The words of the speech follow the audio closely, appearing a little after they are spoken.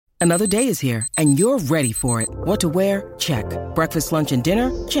Another day is here, and you're ready for it. What to wear? Check. Breakfast, lunch, and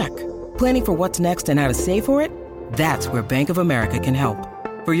dinner? Check. Planning for what's next and how to save for it? That's where Bank of America can help.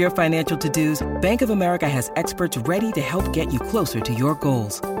 For your financial to-dos, Bank of America has experts ready to help get you closer to your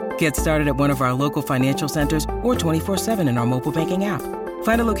goals. Get started at one of our local financial centers or 24/7 in our mobile banking app.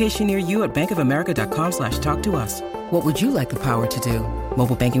 Find a location near you at bankofamerica.com/talktous. What would you like the power to do?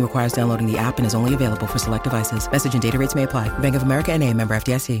 Mobile banking requires downloading the app and is only available for select devices. Message and data rates may apply. Bank of America N.A., member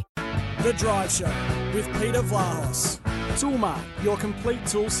FDIC. The Drive Show with Peter Vlahos. Toolmart, your complete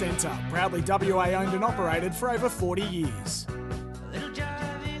tool centre. Proudly WA owned and operated for over 40 years.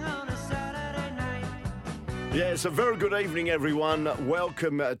 Yes, a very good evening, everyone.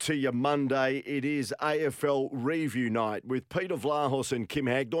 Welcome to your Monday. It is AFL Review Night with Peter Vlahos and Kim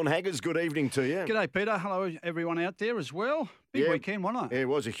Hagdorn. Haggers, good evening to you. G'day, Peter. Hello, everyone out there as well. Big weekend, wasn't it? It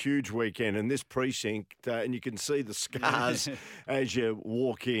was a huge weekend, and this precinct, and you can see the scars as you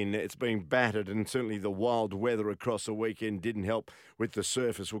walk in. It's been battered, and certainly the wild weather across the weekend didn't help with the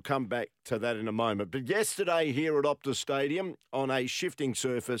surface. We'll come back to that in a moment. But yesterday here at Optus Stadium, on a shifting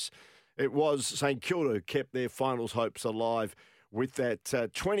surface, it was St Kilda who kept their finals hopes alive with that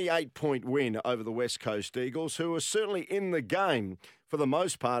 28-point win over the West Coast Eagles, who are certainly in the game for the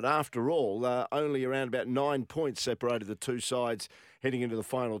most part. After all, only around about 9 points separated the two sides heading into the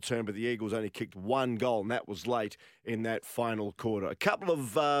final term, but the Eagles only kicked one goal, and that was late in that final quarter. A couple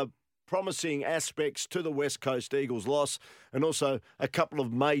of promising aspects to the West Coast Eagles loss, and also a couple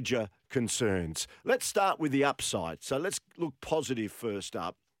of major concerns. Let's start with the upside. So let's look positive first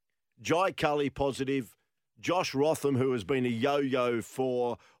up. Jai Cully positive. Josh Rotham, who has been a yo-yo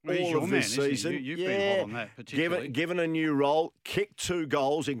for all of this season. You've been hot on that particularly. Given a new role, kicked 2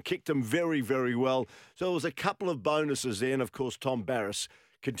 goals and kicked them very, very well. So there was a couple of bonuses there. And, of course, Tom Barrass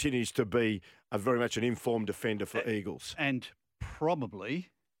continues to be very much an informed defender for Eagles. And probably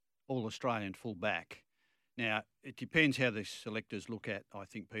all-Australian full-back. Now, it depends how the selectors look at, I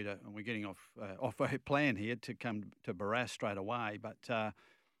think, Peter, and we're getting off our plan here to come to Barrass straight away, but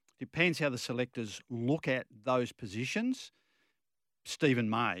depends how the selectors look at those positions. Stephen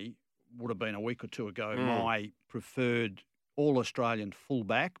May would have been a week or two ago my preferred all-Australian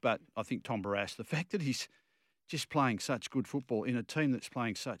fullback, but I think Tom Barrass, the fact that he's just playing such good football in a team that's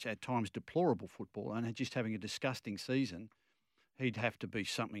playing such, at times, deplorable football and just having a disgusting season, he'd have to be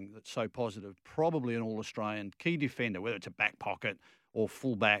something that's so positive. Probably an all-Australian key defender, whether it's a back pocket or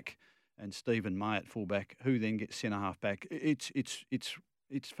fullback, and Stephen May at fullback, who then gets centre-half back.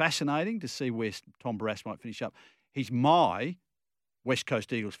 It's fascinating to see where Tom Barrass might finish up. He's my West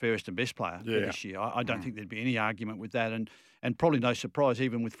Coast Eagles fairest and best player for this year. I don't think there'd be any argument with that, and probably no surprise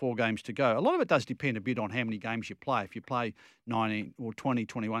even with 4 games to go. A lot of it does depend a bit on how many games you play. If you play 19 or 20,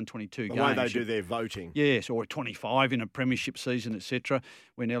 21, 22 games. The way they do their voting. Yes, or 25 in a premiership season, etc.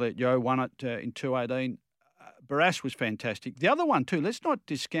 When Elliot Yeo won it in 2018. Barrass was fantastic. The other one too, let's not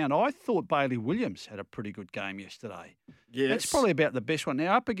discount, I thought Bailey Williams had a pretty good game yesterday. Yes. That's probably about the best one.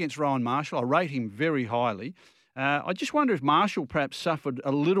 Now, up against Rowan Marshall, I rate him very highly. I just wonder if Marshall perhaps suffered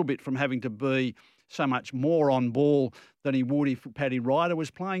a little bit from having to be so much more on ball than he would if Paddy Ryder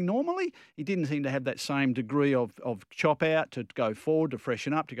was playing normally. He didn't seem to have that same degree of chop out to go forward, to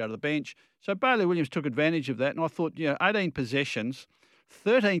freshen up, to go to the bench. So Bailey Williams took advantage of that, and I thought, 18 possessions,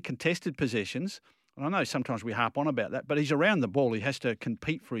 13 contested possessions. And I know sometimes we harp on about that, but he's around the ball. He has to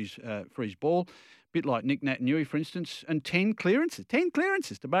compete for his ball, a bit like Nick Naitanui, for instance, and 10 clearances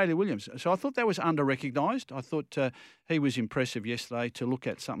to Bailey Williams. So I thought that was under-recognised. I thought he was impressive yesterday to look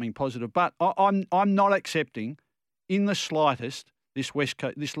at something positive. But I'm not accepting in the slightest this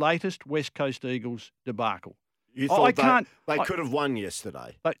latest West Coast Eagles debacle. You thought they could have won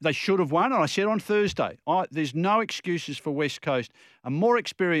yesterday? They should have won, and I said on Thursday, there's no excuses for West Coast. A more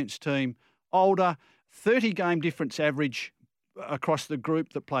experienced team, older, 30-game difference average across the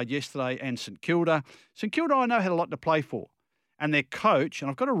group that played yesterday, and St Kilda. St Kilda, I know, had a lot to play for. And their coach,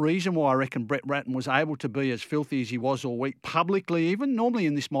 and I've got a reason why I reckon Brett Ratton was able to be as filthy as he was all week, publicly even. Normally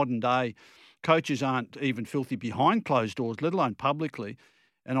in this modern day, coaches aren't even filthy behind closed doors, let alone publicly.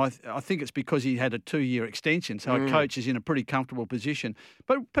 And I think it's because he had a 2-year extension, so a coach is in a pretty comfortable position.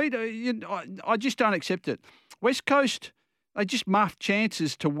 But, Peter, I just don't accept it. West Coast, they just muffed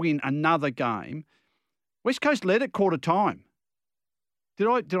chances to win another game. West Coast led at quarter time.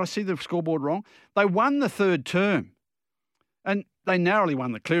 Did I see the scoreboard wrong? They won the third term, and they narrowly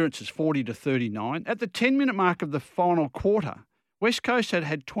won the clearances 40-39. At the 10-minute mark of the final quarter, West Coast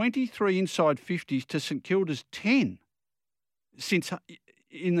had 23 inside 50s to St Kilda's 10 since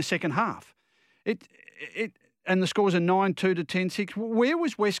in the second half. And the scores are 9-2 to 10-6. Where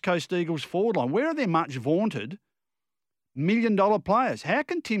was West Coast Eagles' forward line? Where are their much vaunted million players. How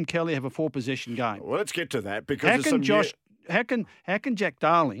can Tim Kelly have a 4-possession game? Well, let's get to that because how can Jack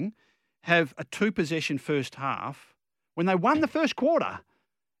Darling have a 2-possession first half when they won the first quarter?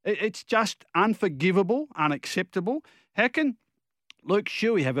 It's just unforgivable, unacceptable. How can Luke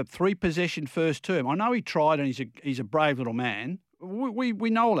Shuey have a 3-possession first term? I know he tried and he's a brave little man. We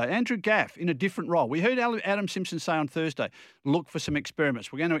know all that. Andrew Gaff in a different role. We heard Adam Simpson say on Thursday, look for some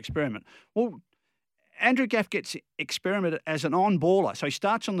experiments. We're going to experiment. Well, Andrew Gaff gets experimented as an on-baller. So he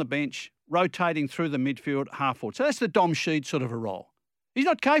starts on the bench, rotating through the midfield, half forward. So that's the Dom Sheed sort of a role. He's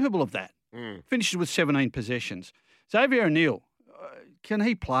not capable of that. Finishes with 17 possessions. Xavier O'Neill, can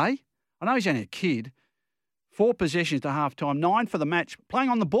he play? I know he's only a kid. 4 possessions to half-time, 9 for the match, playing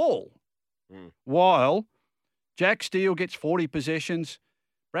on the ball. While Jack Steele gets 40 possessions,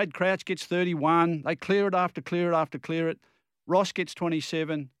 Brad Crouch gets 31. They clear it after clear it after clear it. Ross gets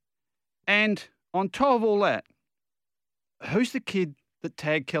 27. And on top of all that, who's the kid that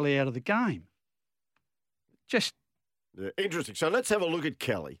tagged Kelly out of the game? Just... Yeah, interesting. So let's have a look at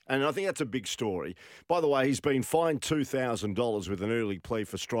Kelly. And I think that's a big story. By the way, he's been fined $2,000 with an early plea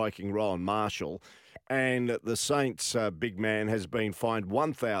for striking Rowan Marshall. And the Saints' big man has been fined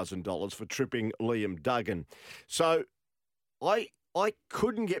 $1,000 for tripping Liam Duggan. So I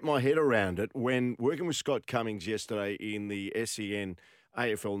couldn't get my head around it when working with Scott Cummings yesterday in the SEN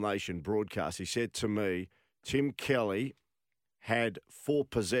AFL Nation broadcast. He said to me, Tim Kelly had 4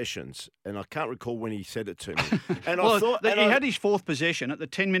 possessions, and I can't recall when he said it to me. And well, I thought he had his 4th possession at the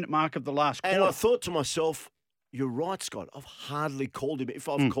 10-minute mark of the last quarter. And I thought to myself, you're right, Scott. I've hardly called him, if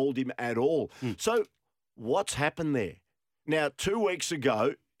I've called him at all. So what's happened there? Now, 2 weeks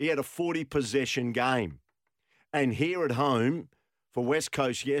ago, he had a 40-possession game. And here at home, for West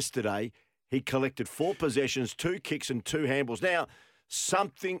Coast yesterday, he collected 4 possessions, 2 kicks and 2 handballs. Now,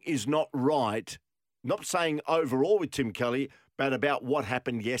 something is not right, not saying overall with Tim Kelly, but about what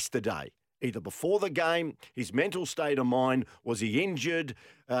happened yesterday. Either before the game, his mental state of mind, was he injured?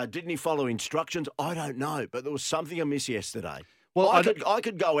 Didn't he follow instructions? I don't know, but there was something amiss yesterday. Well, I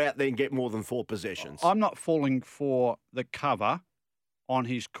could go out there and get more than 4 possessions. I'm not falling for the cover on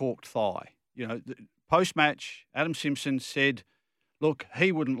his corked thigh. You know, post-match, Adam Simpson said, look,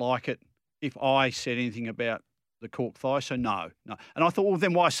 he wouldn't like it if I said anything about the corked thigh, so no. And I thought, well,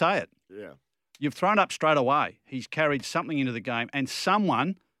 then why say it? Yeah. You've thrown up straight away. He's carried something into the game, and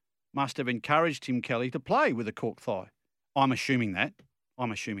someone must have encouraged Tim Kelly to play with a corked thigh. I'm assuming that.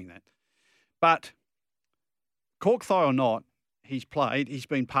 But corked thigh or not, he's played. He's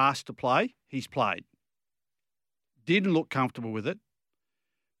been passed to play. He's played. Didn't look comfortable with it.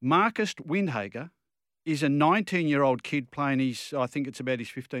 Marcus Windhager is a 19-year-old kid playing I think it's about his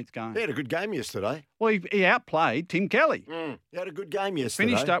 15th game. He had a good game yesterday. Well, he outplayed Tim Kelly. He had a good game yesterday.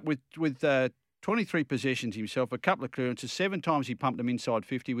 Finished up with 23 possessions himself, a couple of clearances, 7 times he pumped them inside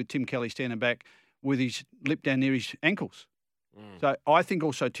 50 with Tim Kelly standing back with his lip down near his ankles. So I think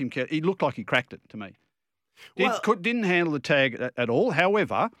also Tim Kelly, he looked like he cracked it to me. Didn't handle the tag at all.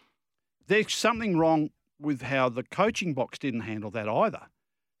 However, there's something wrong with how the coaching box didn't handle that either.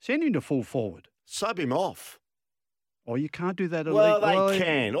 Send him to full forward. Sub him off. Oh, you can't do that. Well, they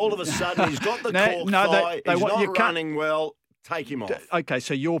can. All of a sudden, he's got the cork thigh. He's not running well. Take him off. Okay,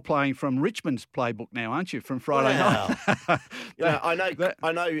 so you're playing from Richmond's playbook now, aren't you? From Friday night.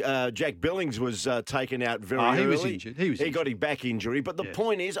 I know. Jack Billings was taken out very early. He was injured. He got his back injury. But the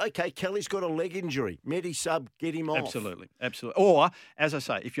point is, okay, Kelly's got a leg injury. Medi sub, get him off. Absolutely. Or, as I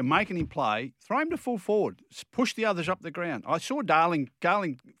say, if you're making him play, throw him to full forward. Push the others up the ground. I saw Darling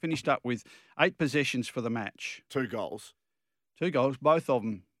finished up with 8 possessions for the match. 2 goals. 2 goals, both of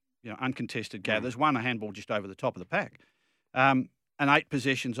them, uncontested gathers. One a handball just over the top of the pack. And 8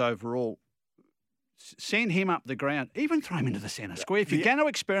 possessions overall. Send him up the ground. Even throw him into the centre square. If you're going to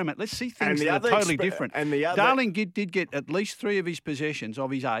experiment, let's see things that are totally different. Darling did get at least 3 of his possessions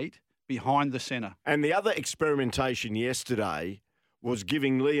of his 8 behind the centre. And the other experimentation yesterday was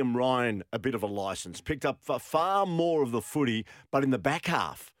giving Liam Ryan a bit of a licence. Picked up far more of the footy, but in the back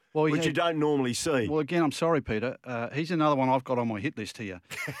half. Which you don't normally see. Well, again, I'm sorry, Peter. He's another one I've got on my hit list here.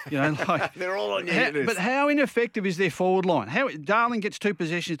 They're all on your hit list. But how ineffective is their forward line? Darling gets 2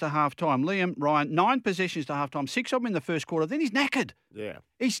 possessions to half-time. Liam Ryan, 9 possessions to half-time, 6 of them in the first quarter. Then he's knackered. Yeah.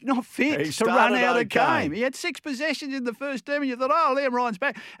 He's not fit to run out a game. He had 6 possessions in the first term, and you thought, Liam Ryan's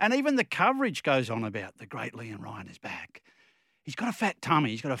back. And even the coverage goes on about the great Liam Ryan is back. He's got a fat tummy.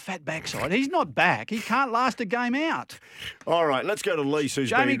 He's got a fat backside. He's not back. He can't last a game out. All right, let's go to Lise,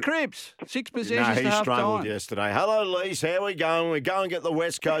 who's Jamie Cripps, 6 possessions to half-time. He struggled yesterday. Hello, Lise. How are we going? We're going to get the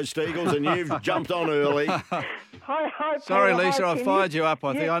West Coast Eagles, and you've jumped on early. Hi, sorry, Paul. Lisa, Hi, I fired you up.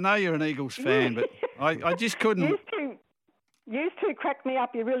 I think I know you're an Eagles fan, but I just couldn't. You two crack me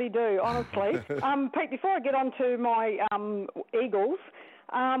up, you really do, honestly. Pete, before I get on to my Eagles,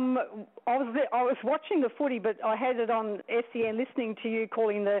 I was watching the footy, but I had it on SEN listening to you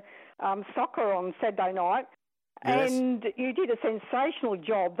calling the soccer on Saturday night. Yes. And you did a sensational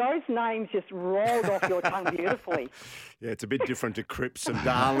job. Those names just rolled off your tongue beautifully. Yeah, it's a bit different to Cripps and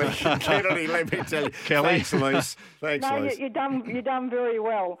Darling. Kennedy, let me tell you. Kelly. Thanks, Lise. Thanks, Lise. You've done very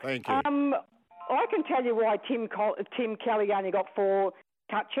well. Thank you. I can tell you why Tim Kelly only got 4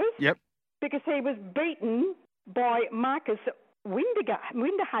 touches. Yep. Because he was beaten by Marcus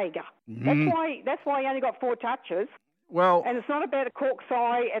Winderhager. That's why he only got 4 touches. Well, and it's not about a cork's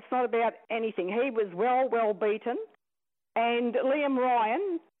eye. It's not about anything. He was well beaten. And Liam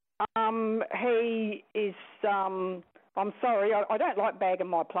Ryan, he is. I'm sorry, I don't like bagging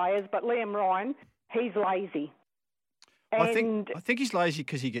my players, but Liam Ryan, he's lazy. And I think he's lazy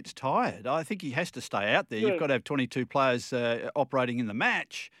because he gets tired. I think he has to stay out there. Yeah. You've got to have 22 players operating in the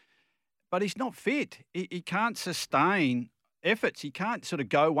match, but he's not fit. He can't sustain efforts. He can't sort of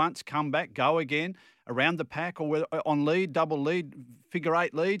go once, come back, go again around the pack or on lead, double lead, figure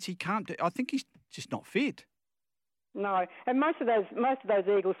 8 leads. He can't. I think he's just not fit. No, and most of those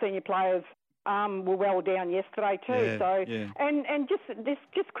Eagles senior players were well down yesterday too. And just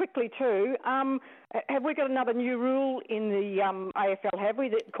quickly too, have we got another new rule in the AFL? Have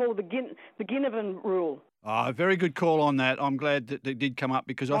we called the Ginnivan rule? Oh, very good call on that. I'm glad that it did come up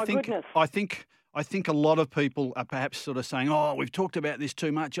because I think a lot of people are perhaps sort of saying, "Oh, we've talked about this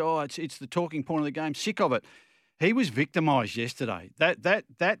too much. Oh, it's the talking point of the game. Sick of it." He was victimised yesterday.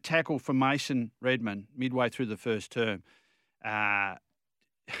 That tackle from Mason Redman midway through the first term.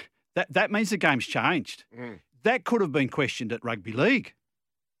 That means the game's changed. That could have been questioned at rugby league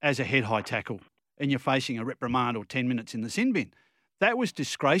as a head-high tackle and you're facing a reprimand or 10 minutes in the sin bin. That was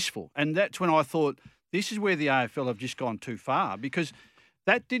disgraceful. And that's when I thought this is where the AFL have just gone too far because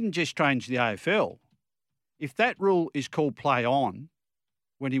that didn't just change the AFL. If that rule is called play on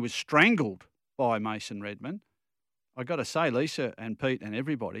when he was strangled by Mason Redman, I got to say, Lisa and Pete and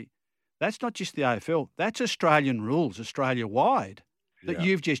everybody, that's not just the AFL. That's Australian rules, Australia-wide. That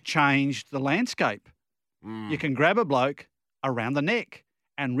you've just changed the landscape. You can grab a bloke around the neck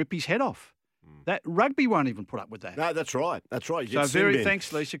and rip his head off. That rugby won't even put up with that. No, that's right. That's right. So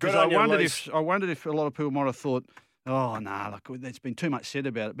thanks, Lisa, because I wondered if a lot of people might have thought, oh, no, look, there's been too much said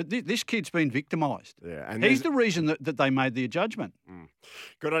about it. But this kid's been victimised. Yeah, and he's the reason that they made the judgment.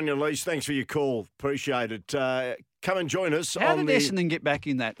 Good on you, Lise. Thanks for your call. Appreciate it. Come and join us. How did Essendon get back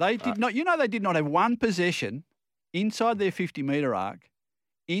in that? They did not. You know, they did not have one possession inside their 50-metre arc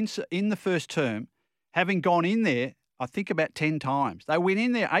in the first term, having gone in there, I think, about 10 times. They went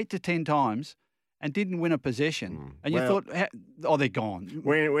in there 8 to 10 times and didn't win a possession. And you thought, oh, they're gone.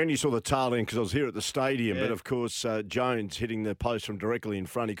 When you saw the tail end, because I was here at the stadium, but of course, Jones hitting the post from directly in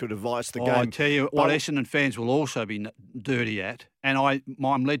front, he could have iced the game. I tell you what Essendon fans will also be dirty at, and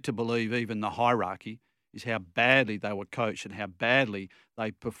I'm led to believe even the hierarchy, is how badly they were coached and how badly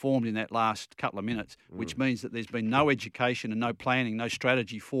they performed in that last couple of minutes, which means that there's been no education and no planning, no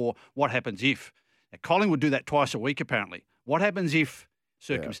strategy for what happens if. Now, Collingwood do that twice a week, apparently. What happens if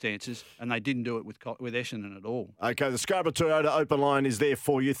circumstances, and they didn't do it with Essendon at all. Okay, the Scarborough Toyota open line is there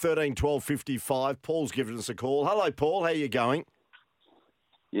for you, 13 12 55. Paul's given us a call. Hello, Paul. How are you going?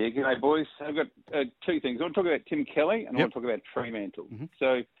 Yeah, g'day, boys. I've got 2 things. I want to talk about Tim Kelly and I want to talk about Fremantle.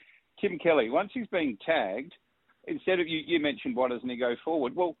 So, Tim Kelly, once he's being tagged, instead of, you mentioned why doesn't he go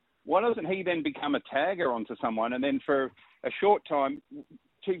forward? Well, why doesn't he then become a tagger onto someone and then for a short time,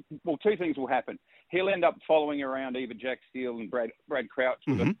 two things will happen. He'll end up following around either Jack Steele and Brad Crouch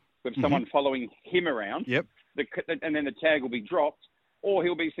with someone following him around. Yep. And then the tag will be dropped, or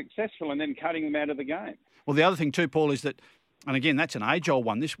he'll be successful and then cutting them out of the game. Well, the other thing too, Paul, is that, and again, that's an age-old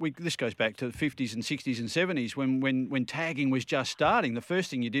one. This goes back to the 50s and 60s and 70s when tagging was just starting. The first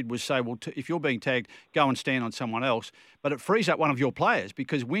thing you did was say, well, if you're being tagged, go and stand on someone else. But it frees up one of your players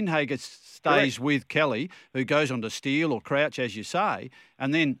because Windhager stays with Kelly, who goes on to Steele or Crouch, as you say,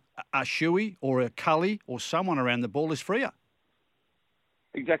 and then a Shuey or a Cully or someone around the ball is freer.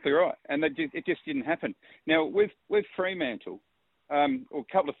 Exactly right. And it just didn't happen. Now, with Fremantle, a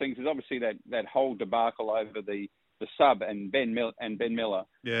couple of things. There's obviously that whole debacle over the sub and Ben Miller.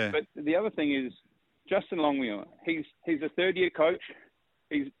 Yeah. But the other thing is Justin Longmuir. He's a third-year coach.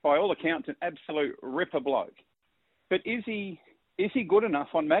 He's by all accounts an absolute ripper bloke. But is he good enough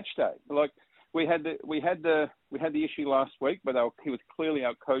on match day? Like we had the issue last week, but he was clearly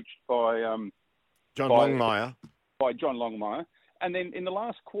outcoached by John Longmire. By John Longmire. And then in the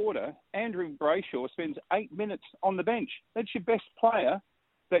last quarter, Andrew Brayshaw spends 8 minutes on the bench. That's your best player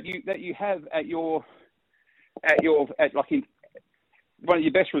that you have at one of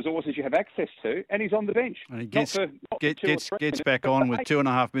your best resources you have access to, and he's on the bench. And he gets back on with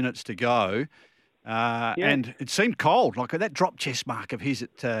 2.5 minutes to go. And it seemed cold, like that drop chest mark of his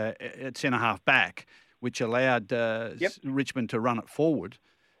at centre-half back, which allowed Richmond to run it forward.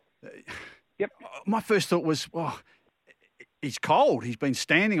 My first thought was, he's cold. He's been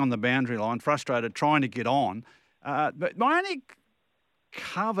standing on the boundary line, frustrated, trying to get on. But my only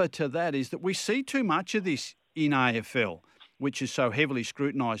cover to that is that we see too much of this in AFL, which is so heavily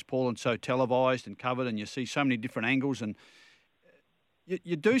scrutinised, Paul, and so televised and covered, and you see so many different angles. And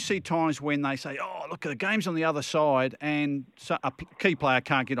you do see times when they say, look, the game's on the other side, and so a key player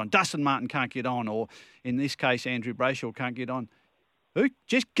can't get on. Dustin Martin can't get on, or in this case, Andrew Brayshaw can't get on.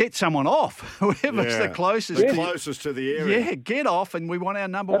 Just get someone off, whoever's the closest. Closest to the area. Yeah, get off, and we want our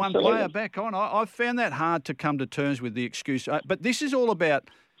number one player back on. I've found that hard to come to terms with the excuse. But this is all about,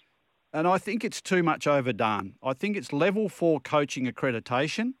 and I think it's too much overdone. I think it's level 4 coaching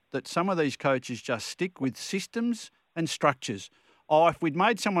accreditation that some of these coaches just stick with systems and structures. If we'd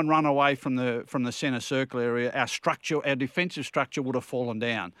made someone run away from the centre circle area, our defensive structure would have fallen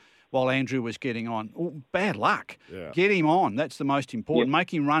down while Andrew was getting on. Bad luck. Yeah. Get him on. That's the most important. Yep.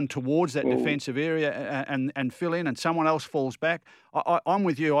 Make him run towards that defensive area and fill in, and someone else falls back. I'm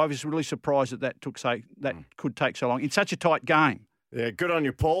with you. I was really surprised that could take so long in such a tight game. Yeah, good on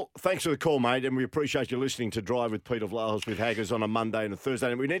you, Paul. Thanks for the call, mate, and we appreciate you listening to Drive with Peter Vlahos with Haggers on a Monday and a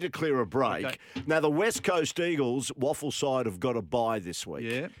Thursday. And we need to clear a break. Okay. Now, the West Coast Eagles, Waffle side, have got a bye this week.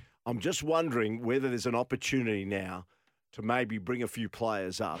 Yeah. I'm just wondering whether there's an opportunity now to maybe bring a few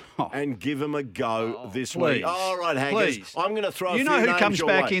players up and give them a go this week. All right, Haggers. Please. I'm going to throw a few names your way. You know who comes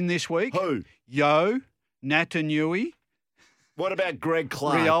back in this week? Who? Yo Natanui. What about Greg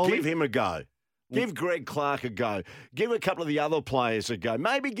Clark? Rioli? Give him a go. Give Greg Clark a go. Give a couple of the other players a go.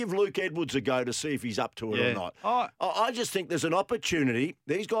 Maybe give Luke Edwards a go to see if he's up to it or not. I just think there's an opportunity.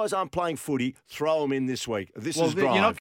 These guys aren't playing footy. Throw them in this week. This is Drive.